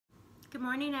Good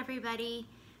morning, everybody.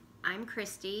 I'm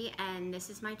Christy, and this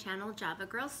is my channel,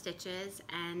 JavaGirlstitches,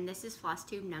 and this is floss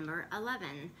tube number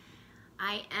 11.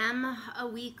 I am a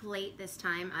week late this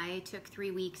time. I took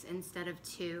 3 weeks instead of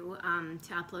 2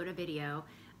 to upload a video.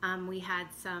 We had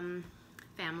some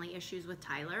family issues with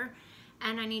Tyler,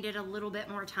 and I needed a little bit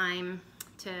more time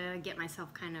to get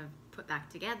myself kind of put back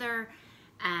together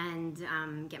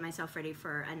and get myself ready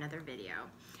for another video.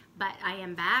 But I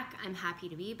am back. I'm happy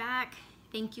to be back.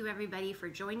 Thank you everybody for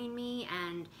joining me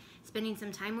and spending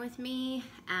some time with me.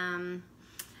 And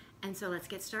so let's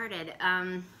get started.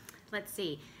 Let's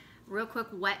see, real quick,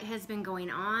 what has been going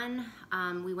on.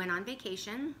 We went on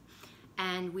vacation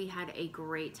and we had a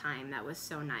great time. That was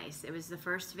so nice. It was the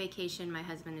first vacation my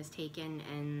husband has taken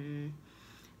in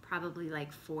probably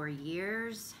like 4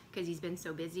 years because he's been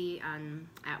so busy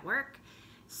at work.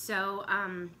 So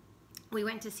we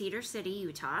went to Cedar City,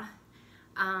 Utah.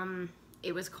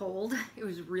 It was cold. It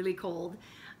was really cold.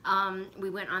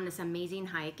 We went on this amazing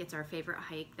hike. It's our favorite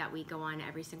hike that we go on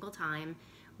every single time.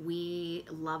 We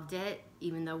loved it,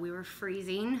 even though we were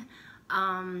freezing.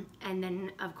 And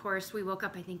then, of course, we woke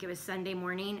up, I think it was Sunday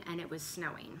morning, and it was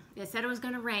snowing. It said it was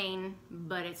gonna rain,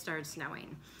 but it started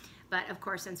snowing. But of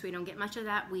course, since we don't get much of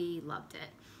that, we loved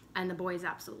it. And the boys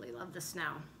absolutely loved the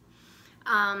snow.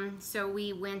 So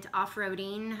we went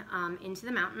off-roading into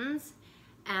the mountains.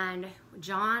 And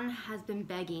John has been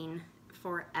begging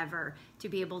forever to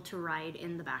be able to ride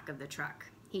in the back of the truck.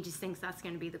 He just thinks that's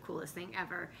going to be the coolest thing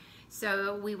ever.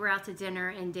 So we were out to dinner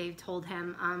and Dave told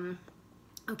him,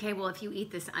 okay, well, if you eat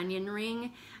this onion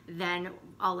ring, then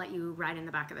I'll let you ride in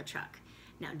the back of the truck.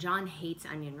 Now, John hates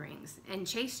onion rings, and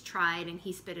Chase tried and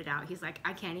he spit it out. He's like,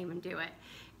 I can't even do it.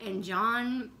 And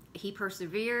John, he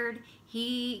persevered.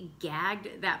 He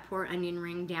gagged that poor onion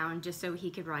ring down just so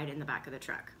he could ride in the back of the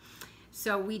truck.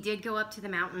 So we did go up to the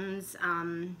mountains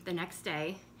the next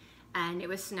day, and it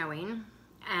was snowing,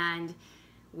 and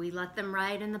we let them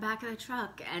ride in the back of the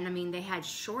truck. And I mean, they had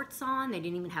shorts on, they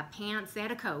didn't even have pants, they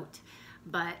had a coat.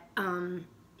 But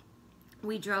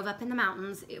we drove up in the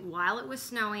mountains while it was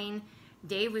snowing.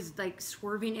 Dave was like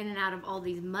swerving in and out of all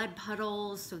these mud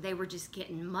puddles, so they were just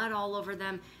getting mud all over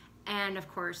them. And of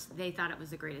course, they thought it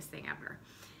was the greatest thing ever.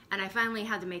 And I finally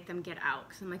had to make them get out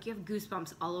because I'm like, you have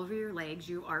goosebumps all over your legs.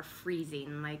 You are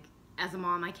freezing. Like, as a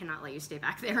mom, I cannot let you stay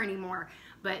back there anymore.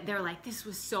 But they're like, this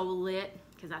was so lit,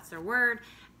 because that's their word.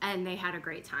 And they had a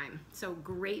great time. So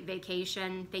great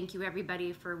vacation. Thank you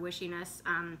everybody for wishing us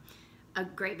a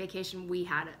great vacation. We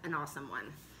had an awesome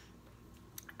one.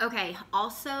 Okay,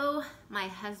 also my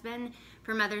husband,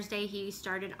 for Mother's Day, he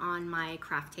started on my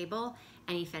craft table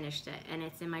and he finished it. And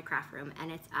it's in my craft room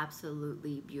and it's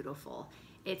absolutely beautiful.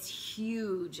 It's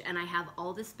huge, and I have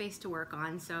all the space to work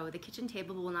on, so the kitchen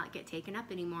table will not get taken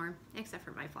up anymore, except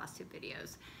for my floss tube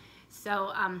videos.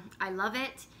 So I love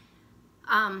it.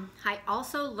 I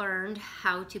also learned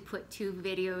how to put 2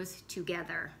 videos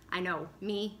together. I know,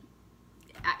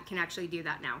 I can actually do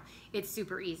that now. It's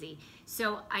super easy.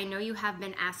 So I know you have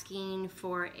been asking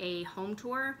for a home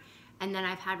tour, and then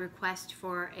I've had requests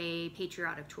for a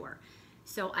patriotic tour.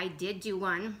 So I did do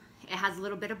one. It has a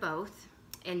little bit of both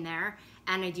in there,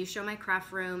 and I do show my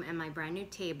craft room and my brand new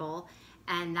table,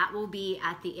 and that will be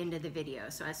at the end of the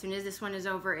video. So as soon as this one is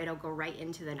over, it'll go right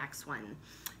into the next one.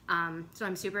 So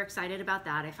I'm super excited about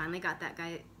that. I finally got that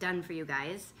guy done for you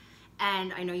guys,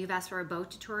 and I know you've asked for a bow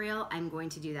tutorial. I'm going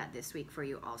to do that this week for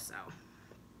you also.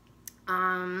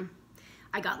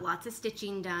 I got lots of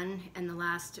stitching done in the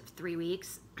last 3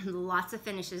 weeks, lots of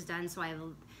finishes done, so I have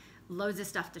loads of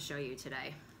stuff to show you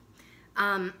today.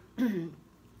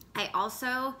 I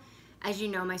also, as you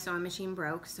know, my sewing machine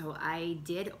broke, so I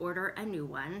did order a new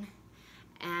one.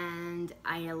 And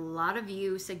a lot of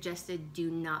you suggested do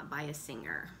not buy a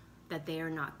Singer, that they are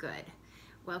not good.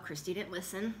 Well, Christy didn't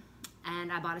listen,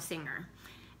 and I bought a Singer.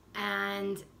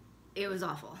 And it was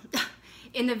awful.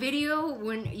 In the video,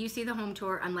 when you see the home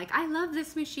tour, I'm like, I love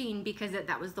this machine, because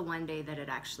that was the one day that it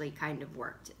actually kind of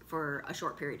worked for a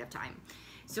short period of time.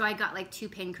 So I got like 2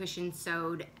 pin cushions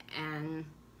sewed, and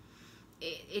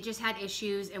it just had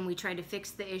issues, and we tried to fix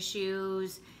the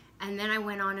issues, and then I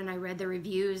went on and I read the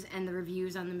reviews, and the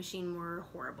reviews on the machine were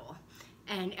horrible,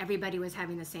 and everybody was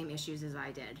having the same issues as I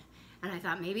did. And I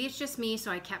thought maybe it's just me, so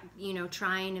I kept, you know,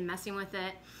 trying and messing with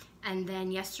it. And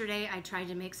then yesterday I tried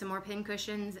to make some more pin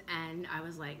cushions, and I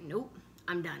was like, nope,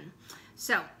 I'm done.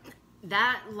 So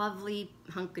that lovely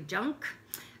hunk of junk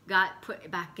got put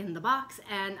back in the box,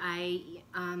 and I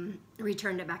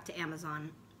returned it back to Amazon.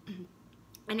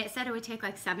 And it said it would take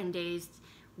like 7 days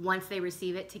once they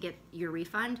receive it to get your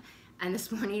refund. And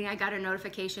this morning I got a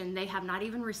notification they have not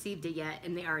even received it yet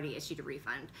and they already issued a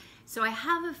refund. So I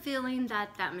have a feeling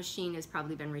that that machine has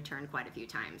probably been returned quite a few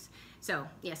times. So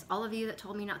yes, all of you that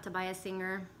told me not to buy a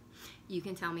Singer, you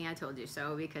can tell me I told you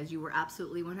so, because you were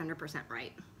absolutely 100%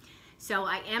 right. So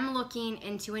I am looking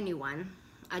into a new one,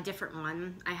 a different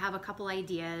one. I have a couple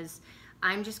ideas.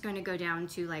 I'm just going to go down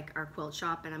to like our quilt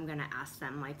shop and I'm going to ask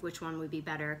them like which one would be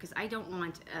better, because I don't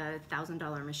want a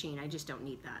 $1,000 machine. I just don't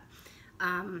need that.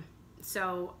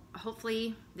 So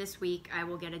hopefully this week I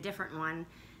will get a different one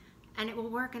and it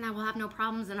will work and I will have no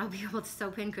problems and I'll be able to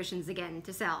sew pin cushions again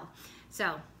to sell.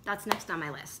 So that's next on my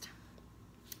list.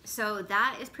 So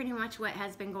that is pretty much what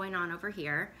has been going on over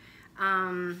here.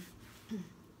 I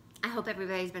hope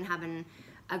everybody's been having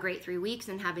a great 3 weeks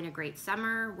and having a great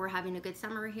summer. We're having a good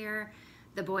summer here.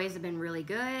 The boys have been really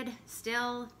good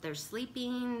still. They're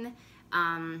sleeping.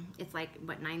 It's like,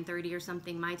 what, 9:30 or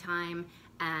something my time,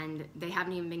 and they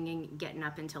haven't even been getting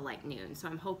up until like noon. So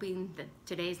I'm hoping that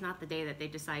today's not the day that they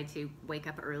decide to wake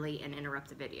up early and interrupt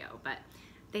the video, but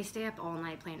they stay up all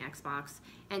night playing Xbox.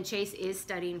 And Chase is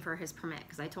studying for his permit,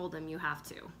 because I told him you have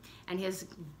to. And his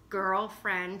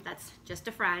girlfriend, that's just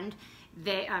a friend,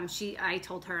 I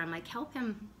told her, I'm like, help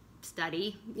him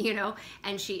study, you know,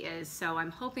 and she is. So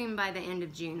I'm hoping by the end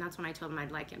of June, that's when I told him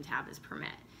I'd like him to have his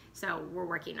permit. So we're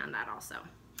working on that also.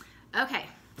 Okay,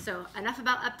 so enough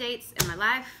about updates in my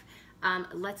life.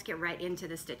 Let's get right into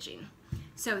the stitching.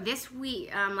 So this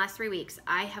week, last 3 weeks,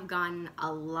 I have gotten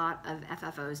a lot of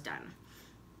FFOs done.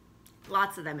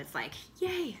 Lots of them. It's like,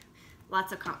 yay,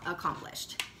 lots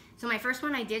accomplished. So my first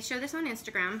one, I did show this on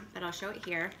Instagram, but I'll show it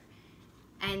here.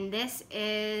 And this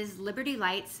is Liberty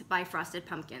Lights by Frosted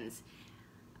Pumpkins.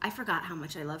 I forgot how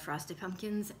much I love Frosted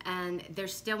Pumpkins, and they're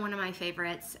still one of my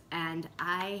favorites, and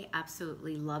I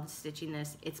absolutely loved stitching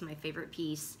this. It's my favorite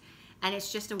piece. And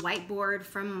it's just a whiteboard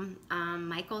from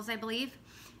Michael's, I believe.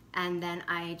 And then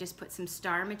I just put some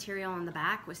star material on the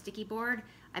back with sticky board.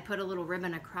 I put a little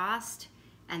ribbon across,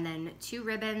 and then 2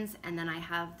 ribbons, and then I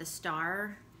have the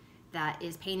star that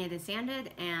is painted and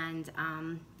sanded, and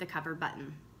the cover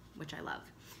button, which I love.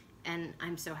 And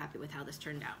I'm so happy with how this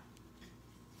turned out.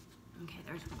 Okay,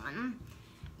 there's one.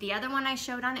 The other one I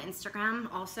showed on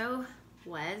Instagram also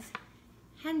was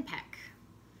Henpeck.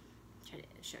 Try to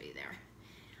show you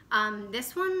there.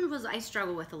 This one I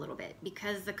struggle with a little bit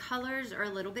because the colors are a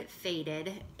little bit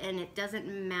faded and it doesn't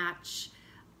match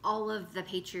all of the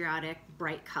patriotic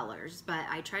bright colors, but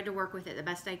I tried to work with it the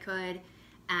best I could.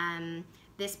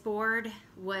 This board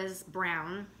was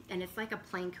brown and it's like a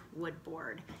plank wood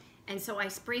board. And so I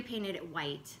spray painted it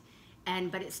white,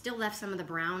 but it still left some of the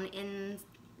brown in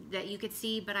that you could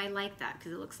see, but I like that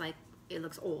because it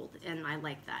looks old and I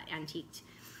like that, antiqued.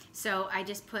 So I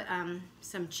just put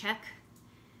some check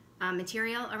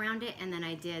material around it, and then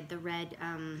I did the red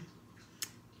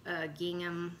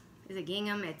gingham, is it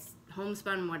gingham? It's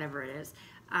homespun, whatever it is,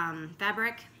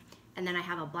 fabric. And then I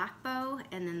have a black bow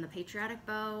and then the patriotic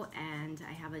bow, and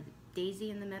I have a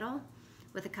daisy in the middle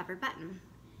with a covered button.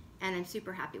 And I'm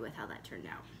super happy with how that turned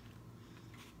out.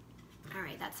 All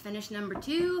right, that's finished number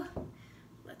 2.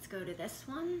 Let's go to this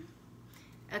one.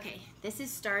 Okay, this is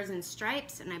Stars and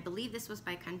Stripes, and I believe this was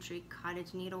by Country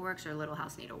Cottage Needleworks or Little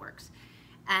House Needleworks.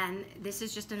 And this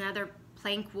is just another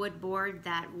plank wood board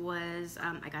that was,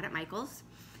 I got at Michael's.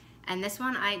 And this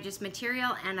one, I just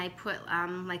material, and I put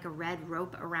like a red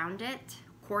rope around it,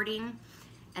 cording.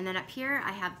 And then up here,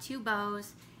 I have 2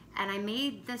 bows, and I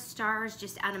made the stars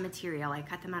just out of material. I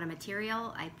cut them out of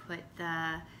material. I put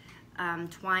the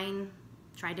twine,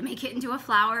 tried to make it into a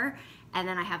flower, and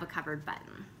then I have a covered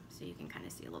button, so you can kind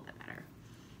of see a little bit better.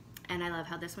 And I love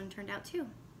how this one turned out too.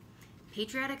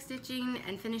 Patriotic stitching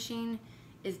and finishing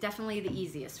is definitely the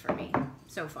easiest for me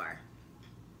so far.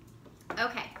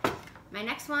 Okay, my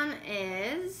next one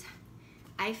is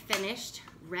I finished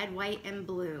Red, White, and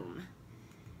Bloom.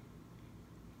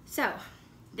 So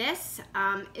this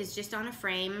is just on a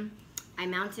frame. I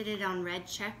mounted it on red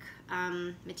check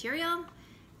material,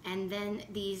 and then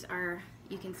these are,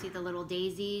 you can see the little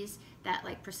daisies that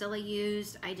like Priscilla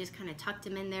used. I just kind of tucked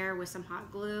them in there with some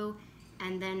hot glue,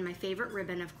 and then my favorite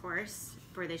ribbon, of course,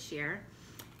 for this year.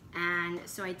 And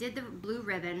so I did the blue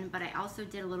ribbon, but I also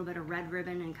did a little bit of red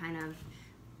ribbon and kind of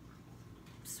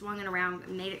swung it around,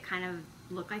 made it kind of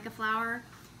look like a flower.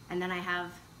 And then I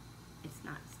have, it's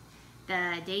not,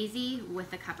 the daisy with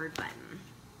the covered button.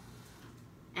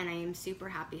 And I am super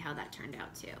happy how that turned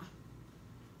out too.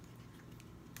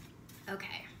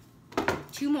 Okay,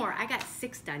 2 more. I got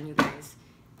 6 done, you guys.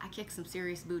 I kicked some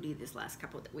serious booty this last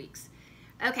couple of weeks.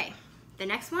 Okay, the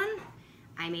next one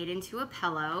I made into a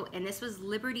pillow, and this was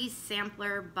Liberty's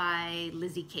Sampler by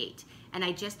Lizzie Kate. And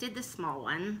I just did the small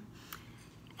one.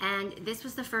 And this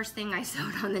was the first thing I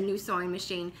sewed on the new sewing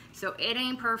machine. So it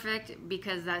ain't perfect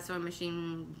because that sewing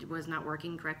machine was not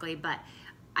working correctly, but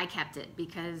I kept it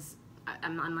because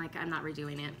I'm like, I'm not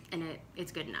redoing it, and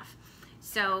it's good enough.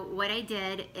 So what I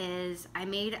did is I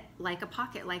made like a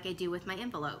pocket like I do with my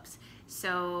envelopes.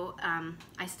 So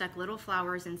I stuck little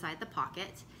flowers inside the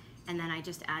pocket, and then I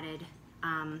just added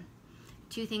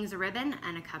 2 things of ribbon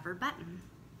and a covered button.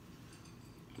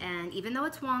 And even though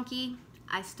it's wonky,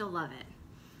 I still love it.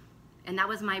 And that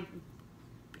was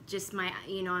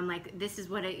you know, I'm like, this is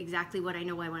exactly what I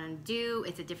know I want to do.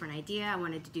 It's a different idea. I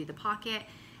wanted to do the pocket,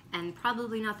 and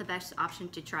probably not the best option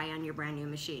to try on your brand new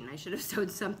machine. I should have sewed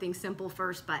something simple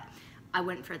first, but I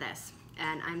went for this,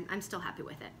 and I'm still happy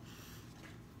with it.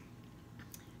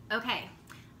 Okay,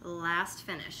 last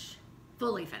finish,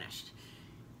 fully finished.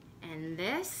 And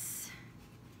this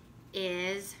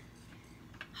is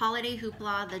Holiday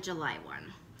Hoopla, the July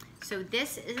one. So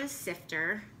this is a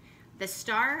sifter. The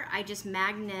star I just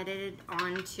magneted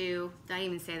onto, did I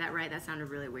even say that right? That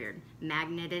sounded really weird.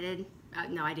 Magneted,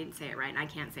 no, I didn't say it right, and I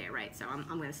can't say it right, so I'm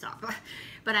gonna stop.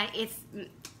 But it's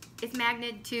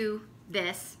magneted to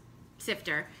this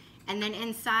sifter. And then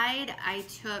inside I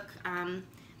took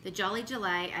the Jolly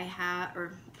July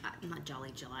not Jolly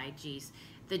July, geez.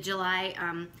 The July,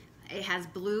 it has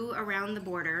blue around the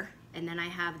border, and then I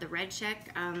have the red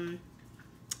check,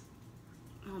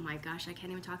 oh my gosh, I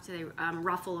can't even talk today,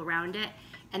 ruffle around it.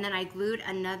 And then I glued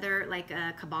another, like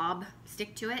a kebab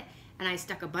stick to it, and I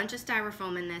stuck a bunch of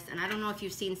styrofoam in this, and I don't know if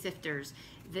you've seen sifters.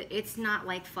 It's not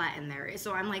like flat in there.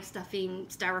 So I'm like stuffing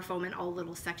styrofoam in all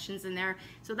little sections in there.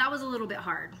 So that was a little bit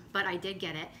hard, but I did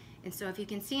get it. And so if you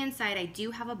can see inside, I do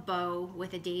have a bow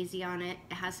with a daisy on it.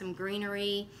 It has some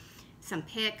greenery, some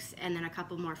picks, and then a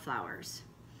couple more flowers.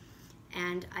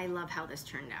 And I love how this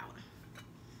turned out.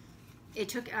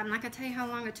 I'm not gonna tell you how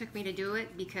long it took me to do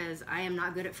it because I am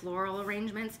not good at floral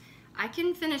arrangements. I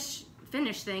can finish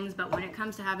things, but when it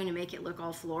comes to having to make it look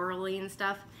all florally and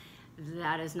stuff,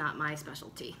 that is not my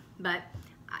specialty. But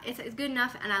it's good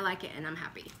enough, and I like it, and I'm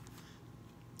happy.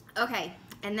 Okay,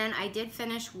 and then I did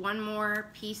finish one more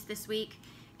piece this week.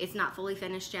 It's not fully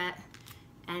finished yet,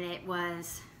 and it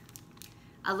was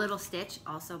a little stitch,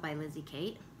 also by Lizzie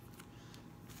Kate.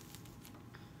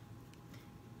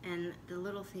 And the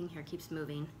little thing here keeps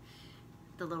moving,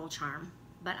 the little charm,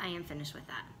 but I am finished with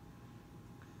that.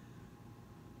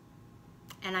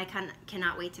 And I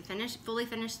cannot wait to fully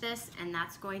finish this, and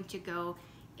that's going to go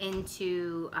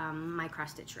into my cross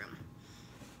stitch room.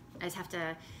 I just have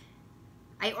to,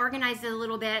 I organized it a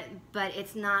little bit, but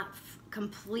it's not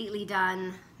completely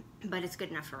done, but it's good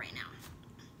enough for right now.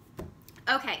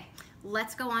 Okay,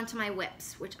 let's go on to my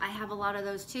whips, which I have a lot of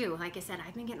those too. Like I said,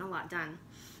 I've been getting a lot done.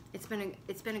 It's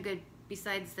been a good,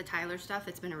 besides the Tyler stuff,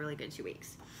 it's been a really good 2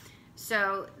 weeks.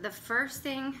 So the first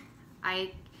thing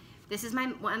this is my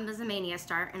one was a Mania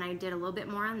start, and I did a little bit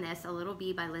more on this, a little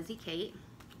bee by Lizzie Kate.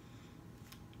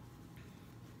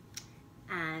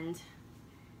 And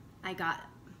I got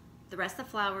the rest of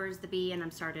the flowers, the bee, and I'm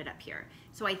started up here.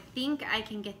 So I think I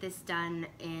can get this done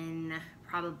in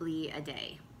probably a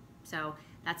day. So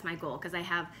that's my goal, because I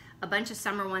have a bunch of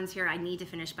summer ones here I need to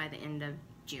finish by the end of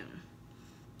June.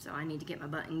 So I need to get my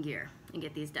butt in gear and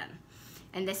get these done.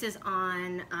 And this is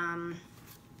on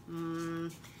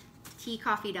Tea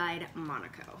Coffee Dyed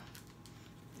Monaco.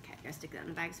 Okay, I gotta stick that in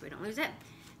the bag so we don't lose it.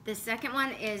 The second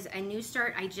one is a new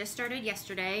start. I just started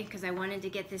yesterday because I wanted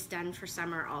to get this done for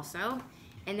summer also.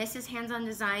 And this is Hands-On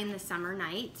Design, the Summer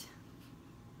Night.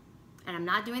 And I'm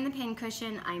not doing the pin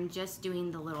cushion, I'm just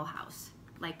doing the little house.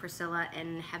 Like Priscilla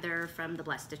and Heather from the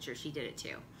Blessed Stitcher, she did it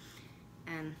too.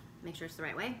 And make sure it's the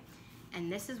right way. And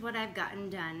this is what I've gotten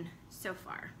done so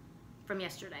far from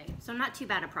yesterday. So not too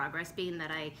bad of progress, being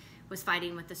that I was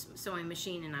fighting with the sewing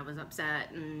machine and I was upset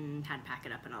and had to pack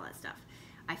it up and all that stuff.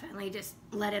 I finally just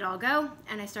let it all go,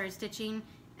 and I started stitching,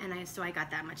 and so I got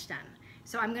that much done.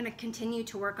 So I'm gonna continue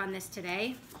to work on this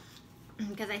today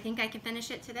because I think I can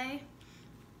finish it today.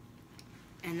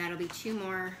 And that'll be 2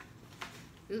 more,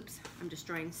 oops, I'm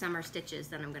destroying summer stitches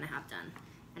that I'm gonna have done.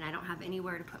 And I don't have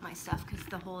anywhere to put my stuff because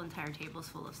the whole entire table is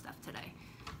full of stuff today.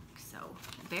 So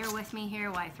bear with me here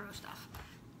while I throw stuff.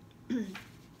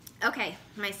 Okay,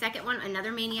 my second one,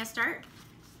 another Mania start,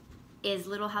 is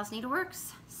Little House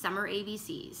Needleworks Summer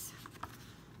ABCs.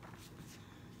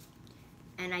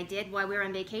 And I did, while we were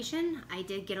on vacation, I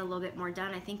did get a little bit more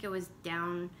done. I think it was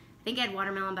down, I think I had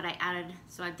watermelon, but I added,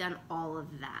 so I've done all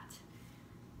of that.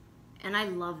 And I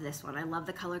love this one. I love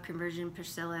the color conversion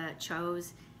Priscilla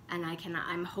chose. And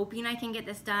I'm hoping I can get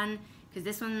this done because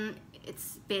this one,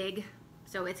 it's big,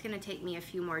 so it's gonna take me a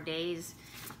few more days.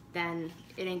 then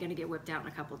it ain't gonna get whipped out in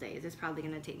a couple days. It's probably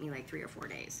gonna take me like 3 or 4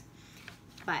 days.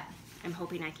 But I'm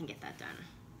hoping I can get that done.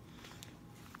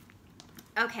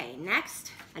 Okay,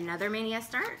 next, another mania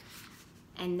start.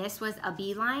 And this was a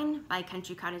beeline by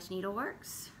Country Cottage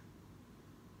Needleworks.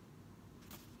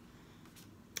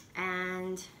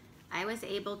 And I was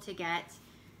able to get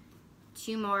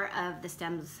 2 more of the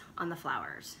stems on the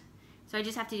flowers. So I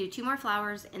just have to do 2 more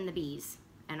flowers and the bees,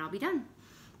 and I'll be done.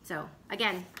 So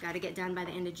again, got to get done by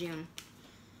the end of June.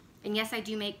 And yes, I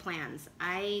do make plans.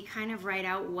 I kind of write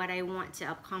out what I want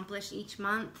to accomplish each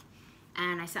month,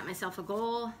 and I set myself a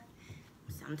goal.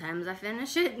 Sometimes I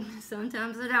finish it,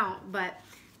 sometimes I don't, but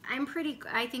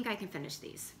I think I can finish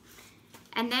these.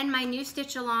 And then my new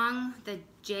stitch along, the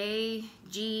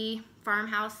JG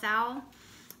Farmhouse Sow.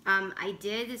 I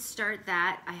did start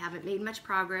that. I haven't made much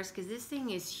progress because this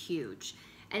thing is huge.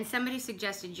 And somebody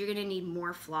suggested you're gonna need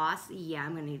more floss. Yeah,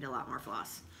 I'm gonna need a lot more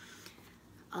floss.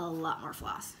 A lot more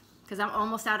floss. Because I'm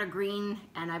almost out of green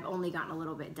and I've only gotten a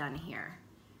little bit done here.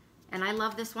 And I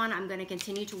love this one. I'm gonna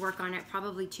continue to work on it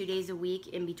probably 2 days a week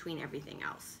in between everything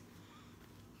else.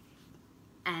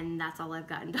 And that's all I've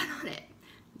gotten done on it.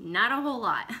 Not a whole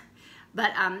lot.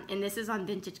 But, and this is on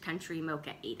Vintage Country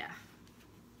Mocha Ada.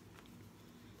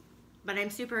 But I'm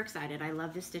super excited. I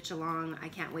love this stitch along. I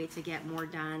can't wait to get more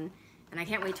done. And I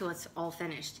can't wait till it's all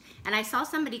finished. And I saw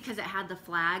somebody, because it had the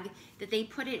flag, that they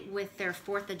put it with their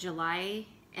 4th of July.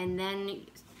 And then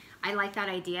I like that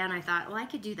idea, and I thought, well, I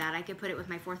could do that. I could put it with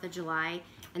my 4th of July,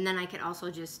 and then I could also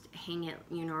just hang it,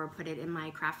 you know, or put it in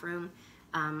my craft room,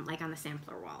 like on the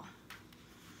sampler wall.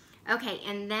 Okay,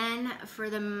 and then for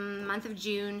the month of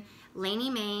June, Lainey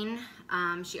Main,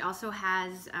 she also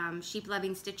has Sheep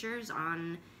Loving Stitchers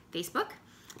on Facebook,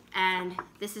 and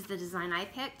this is the design I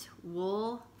picked,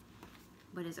 wool,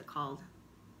 what is it called?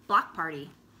 Block Party.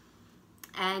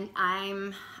 And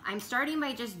I'm starting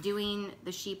by just doing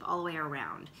the sheep all the way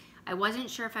around. I wasn't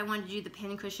sure if I wanted to do the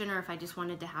pin cushion or if I just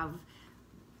wanted to have,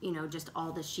 you know, just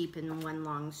all the sheep in one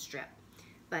long strip.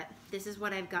 But this is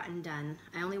what I've gotten done.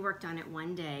 I only worked on it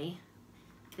 1 day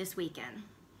this weekend.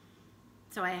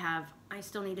 So I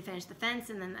still need to finish the fence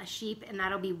and then a sheep, and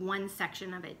that'll be 1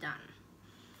 section of it done.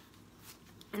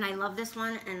 And I love this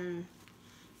one,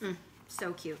 and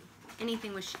so cute.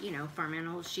 Anything with, you know, farm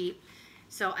animals, sheep.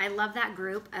 So I love that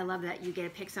group. I love that you get to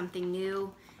pick something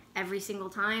new every single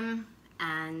time,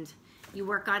 and you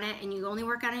work on it, and you only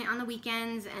work on it on the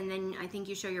weekends, and then I think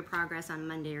you show your progress on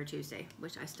Monday or Tuesday,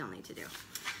 which I still need to do.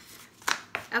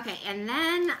 Okay, and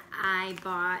then I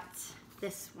bought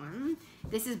this one.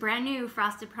 This is brand new,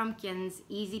 Frosted Pumpkins,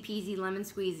 Easy Peasy Lemon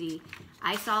Squeezy.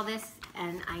 I saw this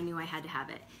and I knew I had to have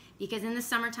it. Because in the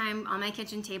summertime, on my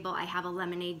kitchen table, I have a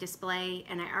lemonade display,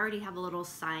 and I already have a little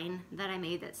sign that I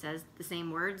made that says the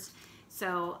same words.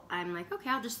 So I'm like, okay,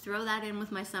 I'll just throw that in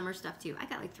with my summer stuff too. I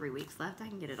got like 3 weeks left. I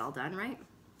can get it all done, right?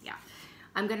 Yeah,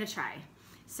 I'm gonna try.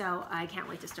 So I can't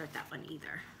wait to start that one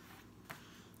either.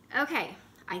 Okay,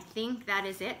 I think that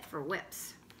is it for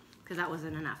whips, because that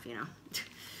wasn't enough, you know.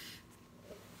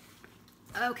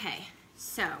 Okay,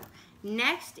 so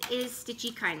next is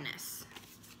Stitchy Kindness.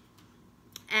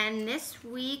 And this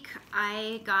week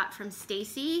I got from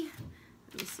Stacy.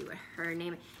 Let me see what her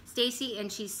name is. Stacy, and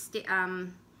she's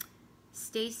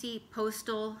Stacy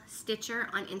Postal Stitcher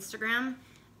on Instagram.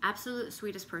 Absolute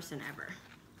sweetest person ever.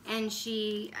 And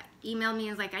she emailed me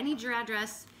and was like, I need your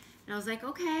address. And I was like,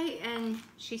 okay. And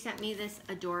she sent me this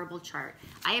adorable chart.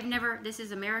 I have never, this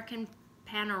is American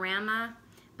Panorama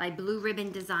by Blue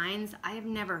Ribbon Designs. I have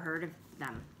never heard of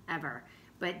them ever,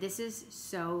 but this is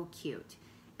so cute.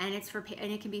 And it's for,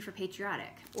 and it can be for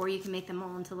patriotic, or you can make them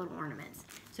all into little ornaments.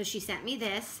 So she sent me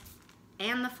this,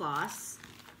 and the floss,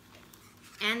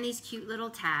 and these cute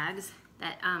little tags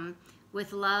that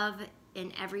with love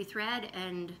in every thread,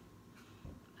 and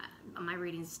my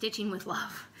reading is stitching with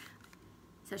love.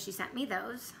 So she sent me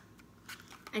those,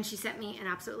 and she sent me an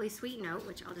absolutely sweet note,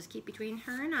 which I'll just keep between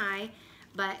her and I.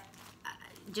 But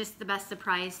just the best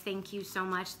surprise. Thank you so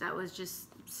much. That was just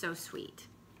so sweet.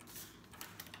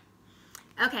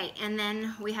 Okay, and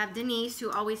then we have Denise,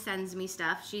 who always sends me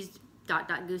stuff. She's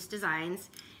DotDotGooseDesign.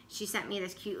 She sent me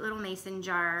this cute little mason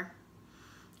jar,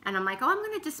 and I'm like, oh, I'm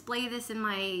gonna display this in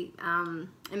my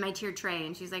tiered tray.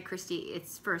 And she's like, Christy,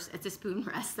 it's a spoon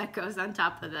rest that goes on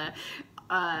top of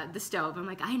the stove. I'm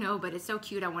like, I know, but it's so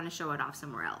cute. I want to show it off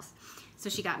somewhere else. So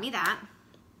she got me that.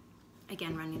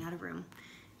 Again, running out of room.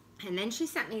 And then she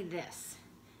sent me this.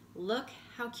 Look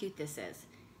how cute this is.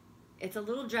 It's a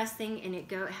little dress thing, and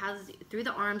it has through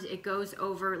the arms, it goes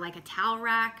over like a towel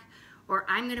rack, or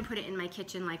I'm gonna put it in my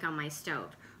kitchen like on my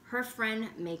stove. Her friend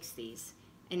makes these,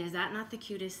 and is that not the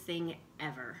cutest thing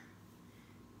ever?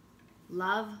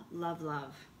 Love, love,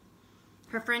 love.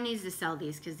 Her friend needs to sell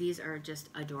these because these are just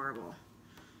adorable.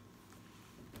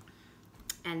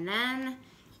 And then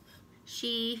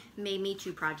she made me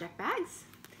 2 project bags.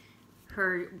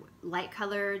 Her light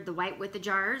colored, the white with the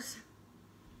jars.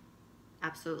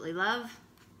 Absolutely love.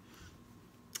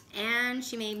 And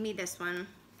she made me this one,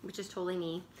 which is totally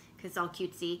me because it's all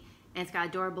cutesy. And it's got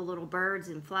adorable little birds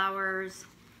and flowers.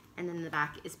 And then the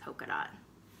back is polka dot.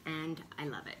 And I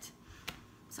love it.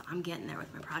 So I'm getting there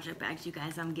with my project bags, you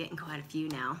guys. I'm getting quite a few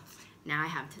now. Now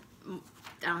I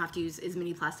don't have to use as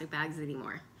many plastic bags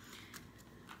anymore.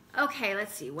 Okay,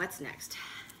 let's see, what's next?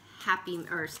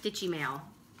 Stitchy mail.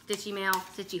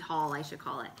 Stitchy haul, I should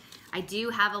call it. I do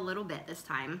have a little bit this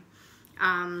time.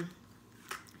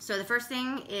 So the first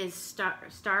thing is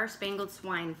Star Spangled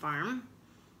Swine Farm.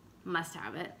 Must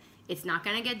have it. It's not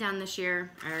gonna get done this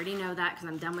year. I already know that because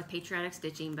I'm done with patriotic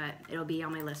stitching, but it'll be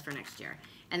on my list for next year.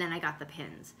 And then I got the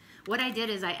pins. What I did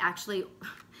is I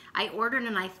ordered,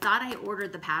 and I thought I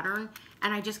ordered the pattern,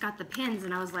 and I just got the pins,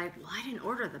 and I was like, well, I didn't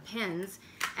order the pins.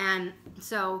 And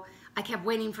so I kept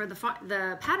waiting for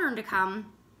the pattern to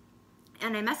come,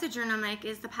 and I messaged her, and I'm like,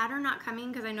 is the pattern not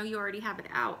coming? Because I know you already have it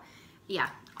out. Yeah,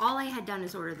 all I had done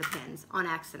is order the pins on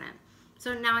accident.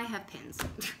 So now I have pins,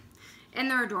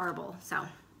 and they're adorable, so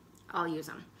I'll use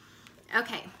them.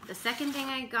 Okay, the second thing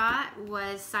I got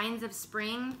was Signs of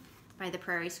Spring by the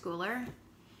Prairie Schooler.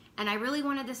 And I really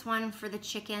wanted this one for the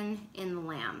chicken and the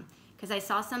lamb, because I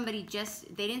saw somebody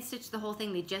they didn't stitch the whole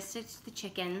thing, they just stitched the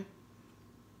chicken,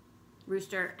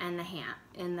 rooster, and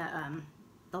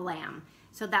the lamb.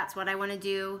 So that's what I want to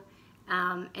do.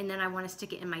 And then I want to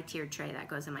stick it in my tiered tray that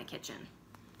goes in my kitchen.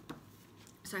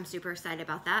 So I'm super excited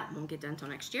about that. Won't get done until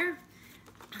next year.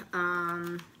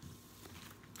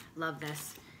 Love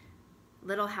this.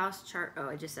 Little house chart. Oh,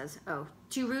 it just says,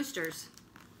 2 roosters.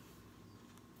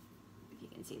 If you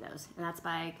can see those. And that's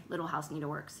by Little House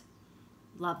Needleworks.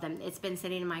 Love them. It's been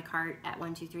sitting in my cart at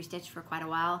 123 Stitch for quite a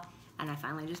while, and I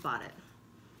finally just bought it.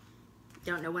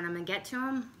 Don't know when I'm going to get to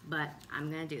them, but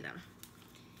I'm going to do them.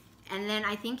 And then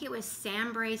I think it was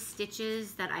Sambray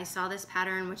Stitches that I saw this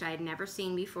pattern, which I had never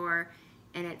seen before,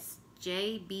 and it's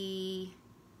JBW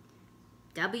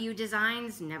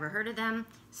Designs, never heard of them.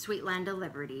 Sweet Land of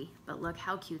Liberty, but look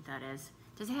how cute that is.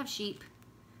 Does it have sheep?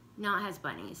 No, it has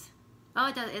bunnies. Oh,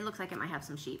 it does. It looks like it might have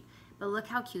some sheep, but look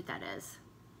how cute that is.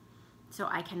 So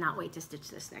I cannot wait to stitch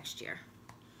this next year.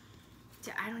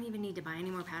 I don't even need to buy any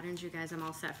more patterns, you guys. I'm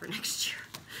all set for next year.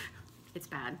 It's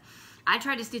bad. I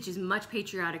tried to stitch as much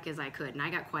patriotic as I could, and I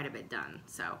got quite a bit done.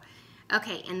 So,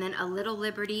 okay, and then A Little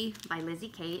Liberty by Lizzie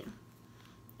Kate,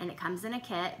 and it comes in a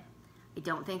kit. I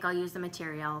don't think I'll use the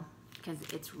material because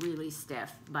it's really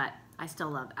stiff, but I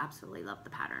still absolutely love the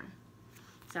pattern.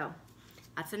 So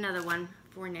that's another one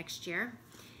for next year.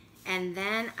 And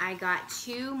then I got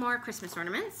 2 more Christmas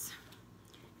ornaments.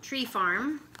 Tree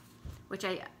Farm, which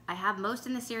I have most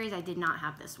in the series. I did not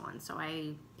have this one, so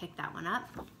I picked that one up.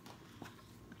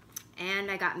 And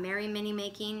I got Merry Mini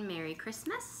Making Merry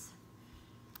Christmas.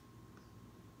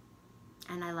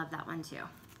 And I love that one too.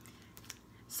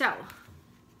 So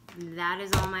that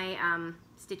is all my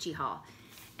stitchy haul.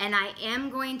 And I am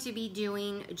going to be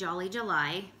doing Jolly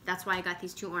July. That's why I got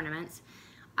these 2 ornaments.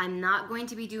 I'm not going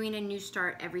to be doing a new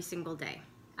start every single day.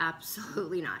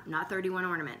 Absolutely not. Not 31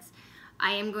 ornaments.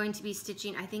 I am going to be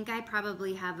stitching, I think I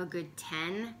probably have a good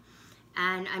 10.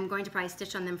 And I'm going to probably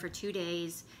stitch on them for 2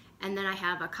 days. And then I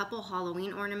have a couple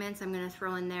Halloween ornaments I'm going to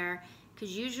throw in there,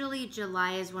 because usually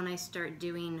July is when I start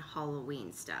doing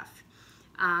Halloween stuff.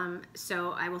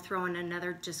 So I will throw in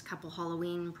another just couple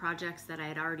Halloween projects that I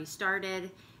had already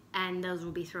started, and those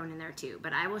will be thrown in there too.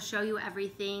 But I will show you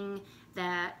everything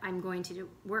that I'm going to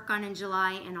work on in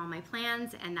July and all my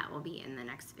plans, and that will be in the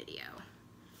next video.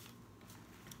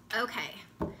 Okay,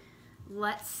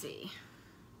 let's see.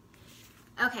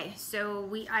 Okay, so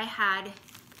I had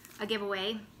a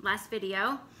giveaway last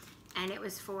video, and it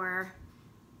was for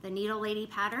the Needle Lady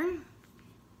pattern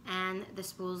and the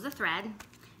Spools the Thread.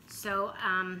 So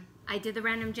I did the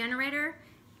random generator,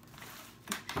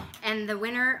 and the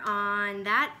winner on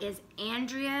that is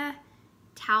Andrea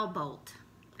Talbot.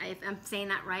 If I'm saying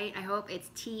that right, I hope it's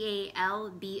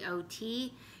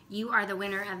T-A-L-B-O-T. You are the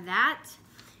winner of that.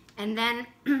 And then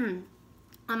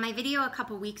on my video a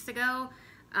couple weeks ago,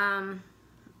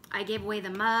 I gave away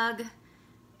the mug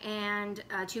and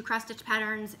 2 cross-stitch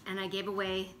patterns, and I gave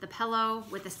away the pillow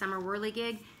with the summer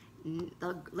whirligig.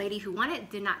 The lady who won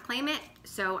it did not claim it,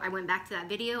 so I went back to that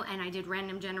video and I did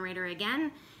random generator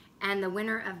again, and the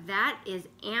winner of that is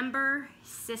Amber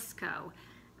Cisco,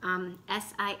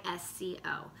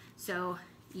 S-I-S-C-O. So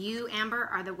you, Amber,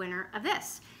 are the winner of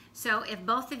this. So if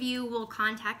both of you will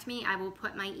contact me, I will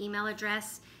put my email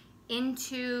address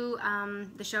into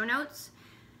the show notes,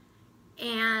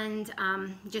 and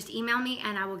just email me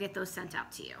and I will get those sent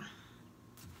out to you.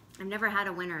 I've never had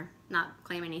a winner not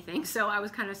claim anything, so I was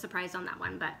kind of surprised on that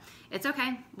one, but it's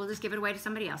okay. We'll just give it away to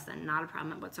somebody else then. Not a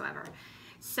problem whatsoever.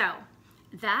 So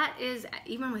that is,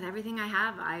 even with everything I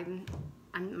have,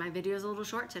 my video is a little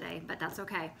short today, but that's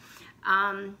okay.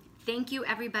 Thank you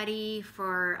everybody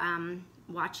for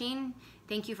watching.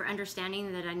 Thank you for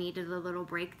understanding that I needed a little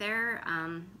break there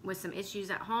with some issues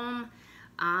at home.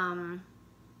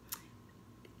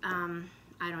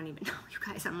 I don't even know, you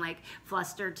guys. I'm like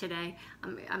flustered today.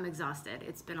 I'm exhausted.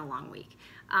 It's been a long week.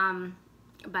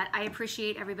 But I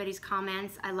appreciate everybody's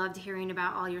comments. I loved hearing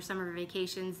about all your summer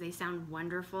vacations. They sound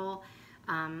wonderful.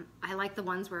 I like the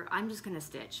ones where I'm just gonna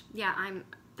stitch. Yeah,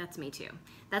 that's me too.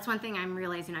 That's one thing I'm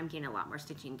realizing. I'm getting a lot more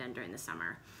stitching done during the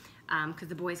summer because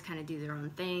the boys kind of do their own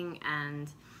thing,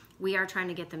 and we are trying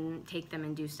to take them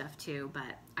and do stuff too,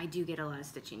 but I do get a lot of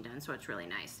stitching done, so it's really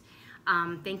nice.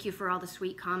 Thank you for all the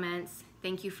sweet comments.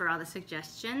 Thank you for all the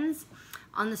suggestions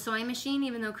on the sewing machine,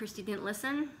 even though Christy didn't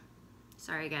listen.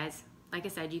 Sorry guys. Like I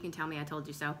said, you can tell me I told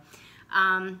you so.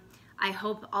 I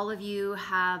hope all of you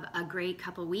have a great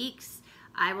couple weeks.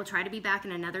 I will try to be back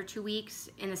in another 2 weeks.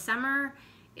 In the summer,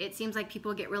 it seems like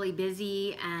people get really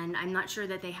busy, and I'm not sure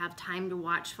that they have time to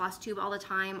watch FlossTube all the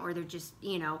time, or they're just,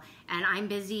 you know, and I'm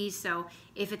busy. So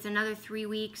if it's another 3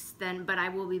 weeks, then, but I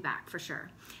will be back for sure.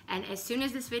 And as soon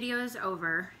as this video is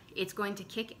over, it's going to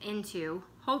kick into,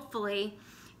 hopefully,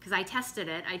 because I tested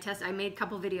it, I made a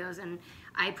couple videos and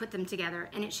I put them together,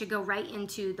 and it should go right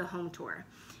into the home tour.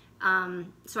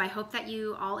 So I hope that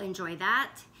you all enjoy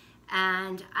that,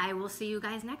 and I will see you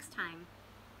guys next time.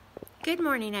 Good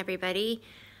morning, everybody.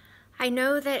 I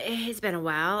know that it has been a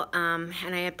while,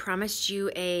 and I had promised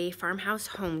you a farmhouse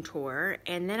home tour,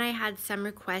 and then I had some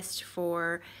requests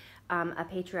for a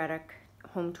patriotic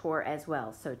home tour as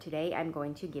well. So today I'm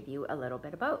going to give you a little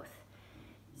bit of both.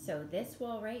 So this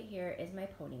wall right here is my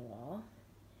pony wall,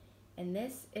 and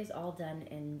this is all done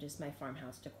in just my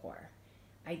farmhouse decor.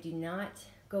 I do not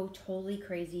go totally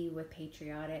crazy with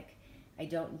patriotic. I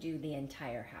don't do the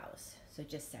entire house, so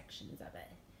just sections of it.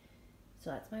 So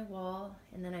that's my wall,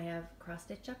 and then I have cross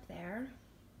stitch up there.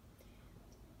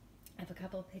 I have a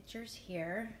couple of pictures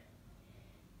here.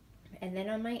 And then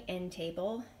on my end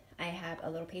table, I have a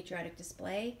little patriotic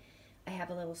display. I have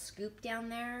a little scoop down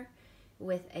there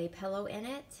with a pillow in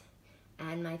it,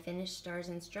 and my finished stars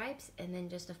and stripes, and then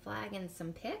just a flag and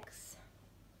some pics.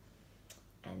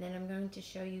 And then I'm going to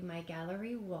show you my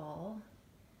gallery wall,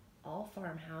 all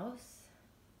farmhouse.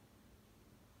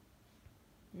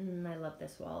 I love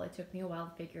this wall. It took me a while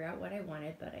to figure out what I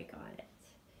wanted, but I got it.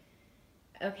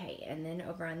 Okay, and then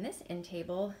over on this end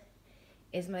table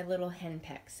is my little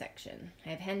henpeck section. I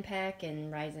have henpeck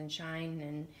and rise and shine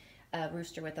and a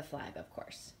rooster with a flag, of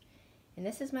course. And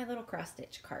this is my little cross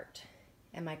stitch cart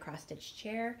and my cross stitch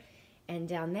chair. And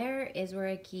down there is where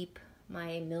I keep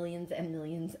my millions and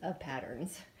millions of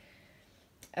patterns.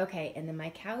 Okay, and then my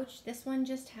couch, this one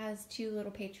just has 2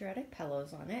 little patriotic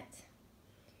pillows on it.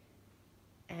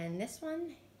 And this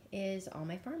one is all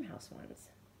my farmhouse ones.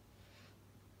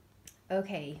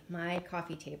 Okay, my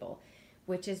coffee table,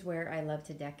 which is where I love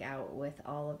to deck out with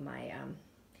all of my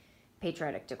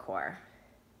patriotic decor.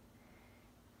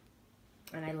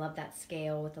 And I love that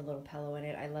scale with the little pillow in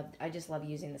it. I just love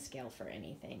using the scale for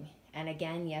anything. And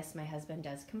again, yes, my husband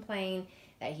does complain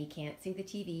that he can't see the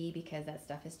TV because that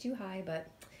stuff is too high, but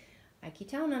I keep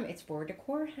telling him it's for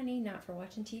decor, honey, not for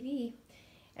watching TV.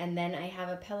 And then I have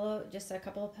a pillow, just a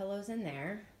couple of pillows in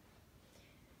there.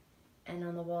 And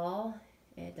on the wall,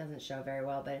 it doesn't show very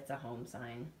well, but it's a home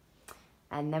sign.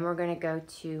 And then we're going to go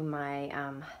to my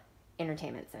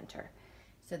entertainment center.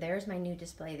 So there's my new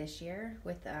display this year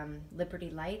with Liberty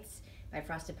Lights by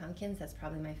Frosted Pumpkins. That's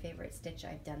probably my favorite stitch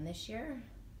I've done this year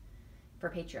for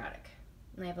patriotic.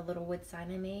 And I have a little wood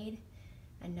sign I made,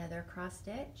 another cross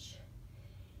stitch.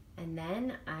 And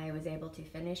then I was able to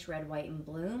finish Red, White, and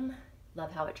Bloom.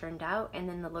 Love how it turned out. And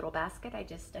then the little basket, I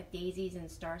just stuck daisies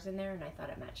and stars in there, and I thought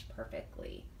it matched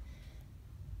perfectly.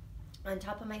 On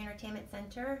top of my entertainment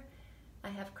center, I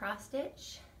have cross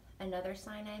stitch, another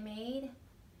sign I made,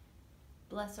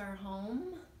 Bless Our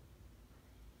Home,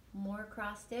 more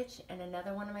cross stitch, and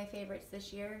another one of my favorites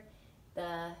this year,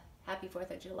 the Happy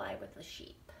 4th of July with the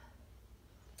sheep.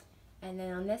 And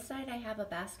then on this side, I have a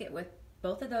basket with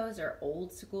both of those are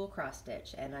old school cross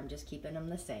stitch, and I'm just keeping them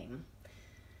the same.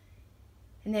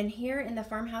 And then here in the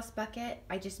farmhouse bucket,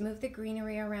 I just moved the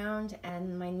greenery around,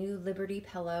 and my new Liberty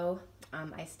pillow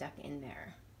I stuck in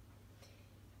there.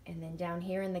 And then down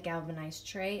here in the galvanized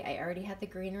tray, I already had the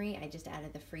greenery. I just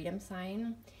added the freedom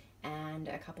sign and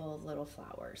a couple of little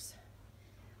flowers.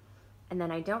 And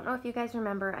then I don't know if you guys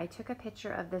remember, I took a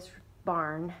picture of this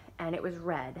barn and it was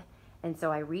red. And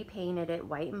so I repainted it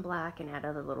white and black and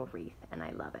added a little wreath, and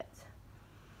I love it.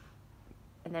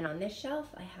 And then on this shelf,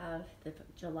 I have the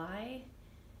July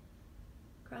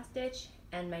cross stitch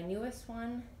and my newest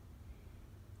one,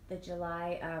 the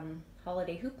July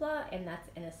holiday hoopla, and that's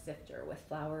in a sifter with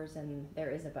flowers, and there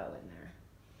is a bow in there.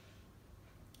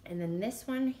 And then this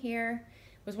one here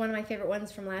was one of my favorite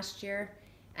ones from last year,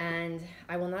 and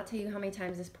I will not tell you how many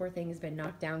times this poor thing has been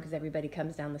knocked down because everybody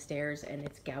comes down the stairs and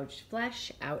it's gouged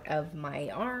flesh out of my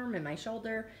arm and my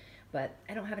shoulder, but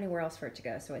I don't have anywhere else for it to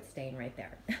go, so it's staying right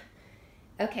there.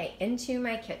 Okay, into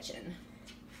my kitchen.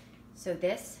 So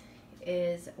this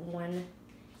is one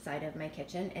side of my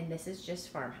kitchen, and this is just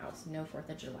Farmhouse, no 4th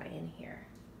of July in here.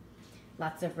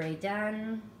 Lots of Rae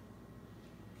Dunn.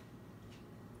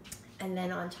 And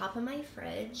then on top of my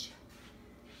fridge,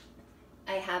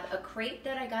 I have a crate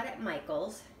that I got at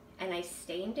Michael's, and I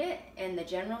stained it, and the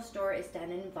general store is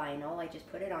done in vinyl. I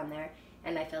just put it on there,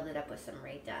 and I filled it up with some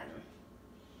Rae Dunn.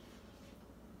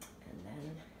 And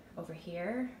then over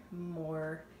here,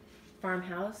 more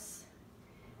Farmhouse.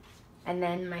 And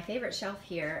then my favorite shelf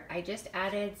here, I just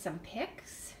added some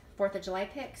picks, 4th of July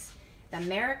picks. The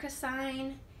America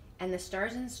sign and the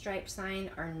Stars and Stripes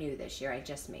sign are new this year. I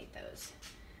just made those.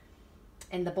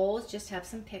 And the bowls just have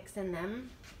some picks in them.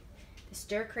 The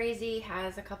Stir Crazy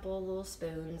has a couple of little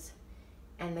spoons.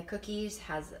 And the cookies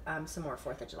has some more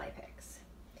 4th of July picks.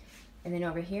 And then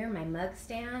over here, my mug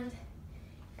stand.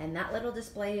 And that little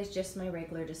display is just my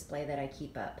regular display that I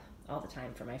keep up all the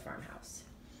time for my farmhouse.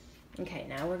 Okay,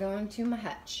 now we're going to my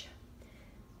hutch.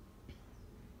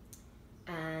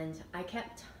 And I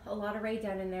kept a lot of Rae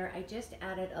Dunn in there. I just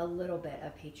added a little bit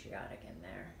of Patriotic in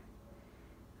there.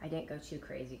 I didn't go too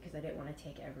crazy because I didn't want to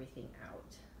take everything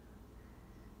out.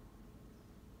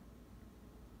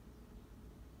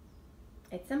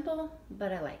 It's simple,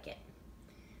 but I like it.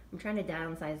 I'm trying to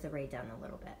downsize the Rae Dunn a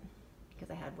little bit because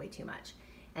I had way too much.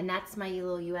 And that's my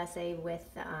little USA with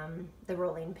the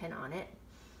rolling pin on it.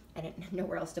 I didn't know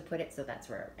where else to put it, so that's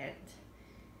where it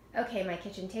went. Okay, my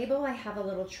kitchen table, I have a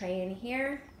little tray in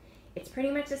here. It's pretty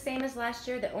much the same as last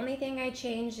year. The only thing I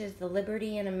changed is the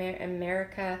Liberty and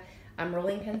America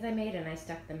rolling pins I made, and I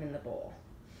stuck them in the bowl.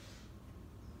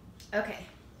 Okay,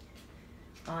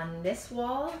 on this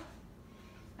wall,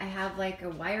 I have like a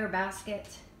wire basket,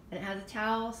 and it has a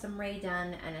towel, some Rae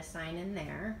Dunn, and a sign in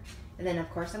there. And then of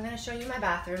course I'm gonna show you my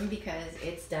bathroom because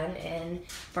it's done in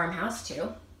Farmhouse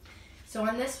too. So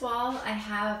on this wall, I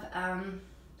have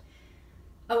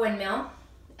a windmill,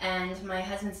 and my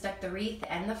husband stuck the wreath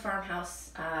and the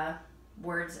Farmhouse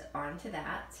words onto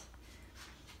that.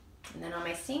 And then on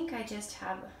my sink, I just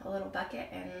have a little bucket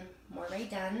and more Rae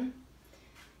Dunn,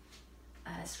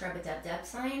 a Scrub-a-Dub-Dub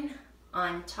sign.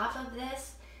 On top of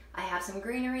this, I have some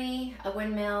greenery, a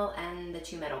windmill, and the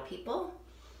 2 metal people.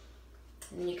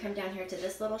 And then you come down here to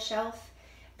this little shelf.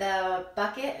 The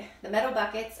metal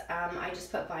buckets, I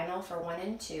just put vinyl for 1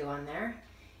 and 2 on there.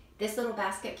 This little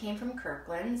basket came from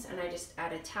Kirkland's, and I just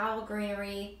added towel,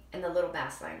 greenery, and the little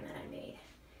bass line that I made.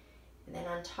 And then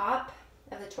on top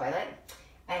of the toilet,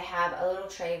 I have a little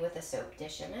tray with a soap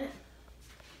dish in it.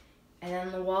 And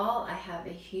on the wall, I have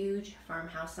a huge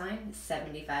Farmhouse sign,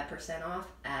 75% off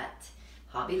at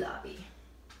Hobby Lobby.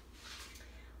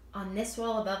 On this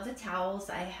wall above the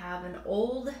towels, I have an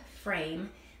old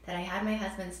frame that I had my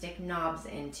husband stick knobs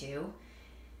into.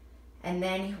 And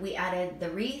then we added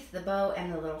the wreath, the bow,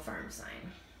 and the little farm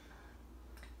sign.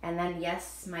 And then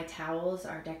yes, my towels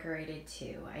are decorated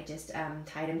too. I just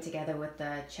tied them together with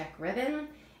the check ribbon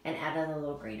and added a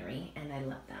little greenery, and I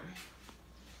love them.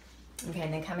 Okay,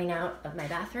 and then coming out of my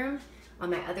bathroom, on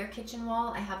my other kitchen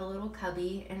wall, I have a little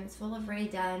cubby, and it's full of Rae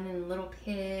Dunn and little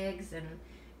pigs and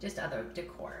just other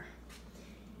decor.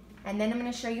 And then I'm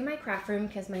going to show you my craft room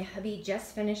because my hubby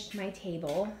just finished my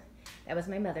table. That was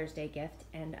my Mother's Day gift,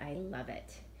 and I love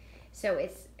it. So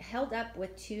it's held up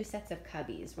with 2 sets of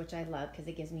cubbies, which I love because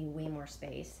it gives me way more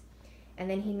space. And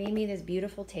then he made me this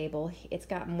beautiful table. It's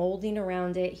got molding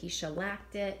around it. He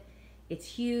shellacked it. It's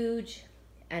huge,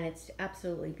 and it's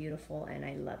absolutely beautiful, and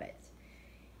I love it.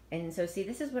 And so see,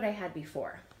 this is what I had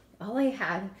before. All I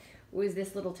had was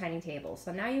this little tiny table.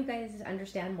 So now you guys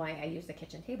understand why I use the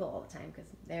kitchen table all the time, because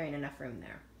there ain't enough room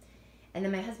there. And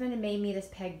then my husband had made me this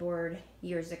pegboard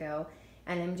years ago,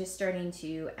 and I'm just starting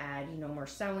to add, you know, more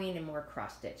sewing and more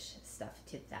cross stitch stuff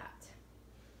to that.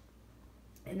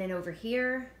 And then over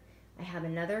here, I have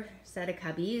another set of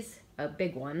cubbies, a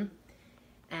big one.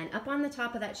 And up on the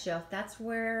top of that shelf, that's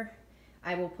where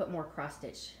I will put more cross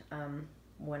stitch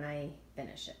when I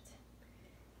finish it.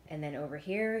 And then over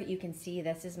here, you can see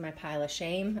this is my pile of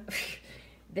shame.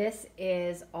 This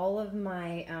is all of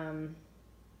my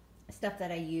stuff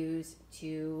that I use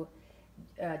to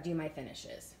do my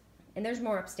finishes. And there's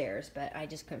more upstairs, but I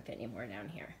just couldn't fit any more down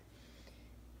here.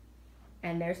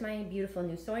 And there's my beautiful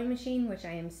new sewing machine, which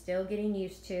I am still getting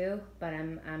used to, but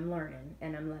I'm learning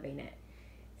and I'm loving it.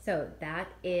 So that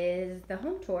is the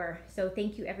home tour. So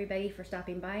thank you everybody for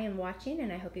stopping by and watching,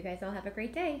 and I hope you guys all have a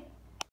great day.